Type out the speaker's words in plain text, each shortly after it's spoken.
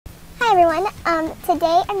Hi everyone,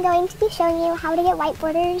 today I'm going to be showing you how to get white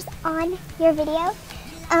borders on your video.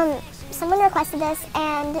 Someone requested this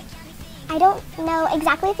and I don't know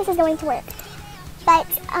exactly if this is going to work, but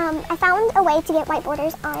I found a way to get white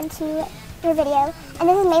borders onto your video, and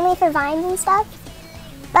this is mainly for vines and stuff,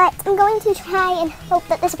 but I'm going to try and hope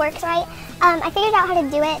that this works right. I figured out how to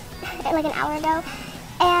do it like an hour ago,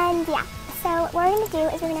 and yeah, so what we're going to do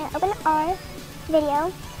is we're going to open our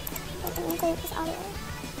video. Let me delete this audio.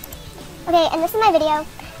 Okay, and this is my video.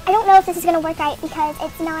 I don't know if this is going to work right because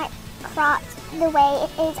it's not cropped the way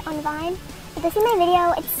it is on Vine. But this is my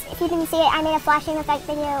video. If you can see it, I made a flashing effect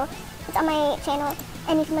video. It's on my channel,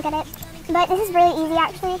 and you can look at it. But this is really easy,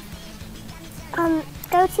 actually.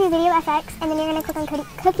 Go to Video FX, and then you're going to click on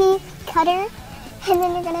Cookie Cutter, and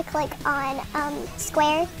then you're going to click on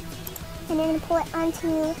Square, and you're going to pull it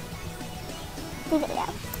onto the video.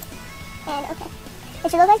 And okay,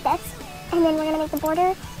 it should look like this. And then we're going to make the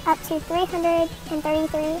border up to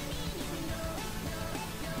 333,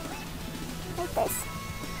 like this.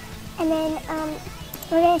 And then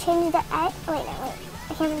we're going to change the X, I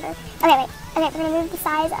can't remember. Okay, we're going to move the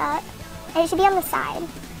size up, and it should be on the side,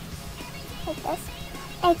 like this.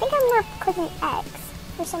 And I think I'm more clicking X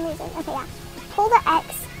for some reason. Okay, yeah. Pull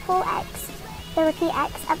X, the repeat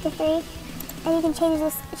X up to 3, and you can change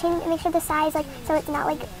this, make sure the size, like, so it's not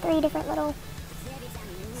like 3 different little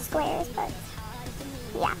squares, but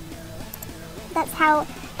yeah, that's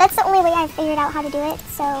the only way I figured out how to do it.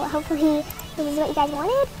 So hopefully this is what you guys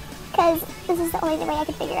wanted, because this is the only way I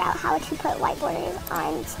could figure out how to put white borders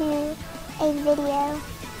onto a video.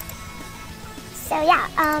 So yeah,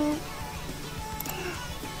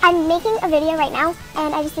 I'm making a video right now,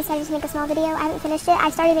 and I just decided to make a small video. I haven't finished it. I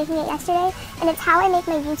started making it yesterday, and it's how I make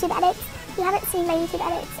my YouTube edits. If you haven't seen my YouTube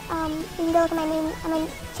edits, you can go look at my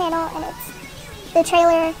channel, and it's the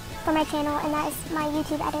trailer for my channel, and that is my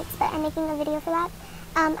YouTube edits, but I'm making a video for that.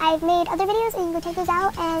 I've made other videos, and you can go check those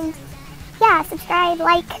out, and yeah, subscribe,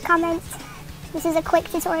 like, comment. This is a quick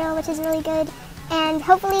tutorial, which is really good, and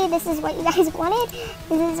hopefully this is what you guys wanted.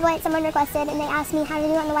 This is what someone requested, and they asked me how to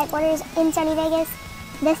do it on the white borders in Sony Vegas.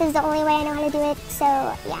 This is the only way I know how to do it, so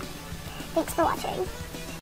yeah. Thanks for watching.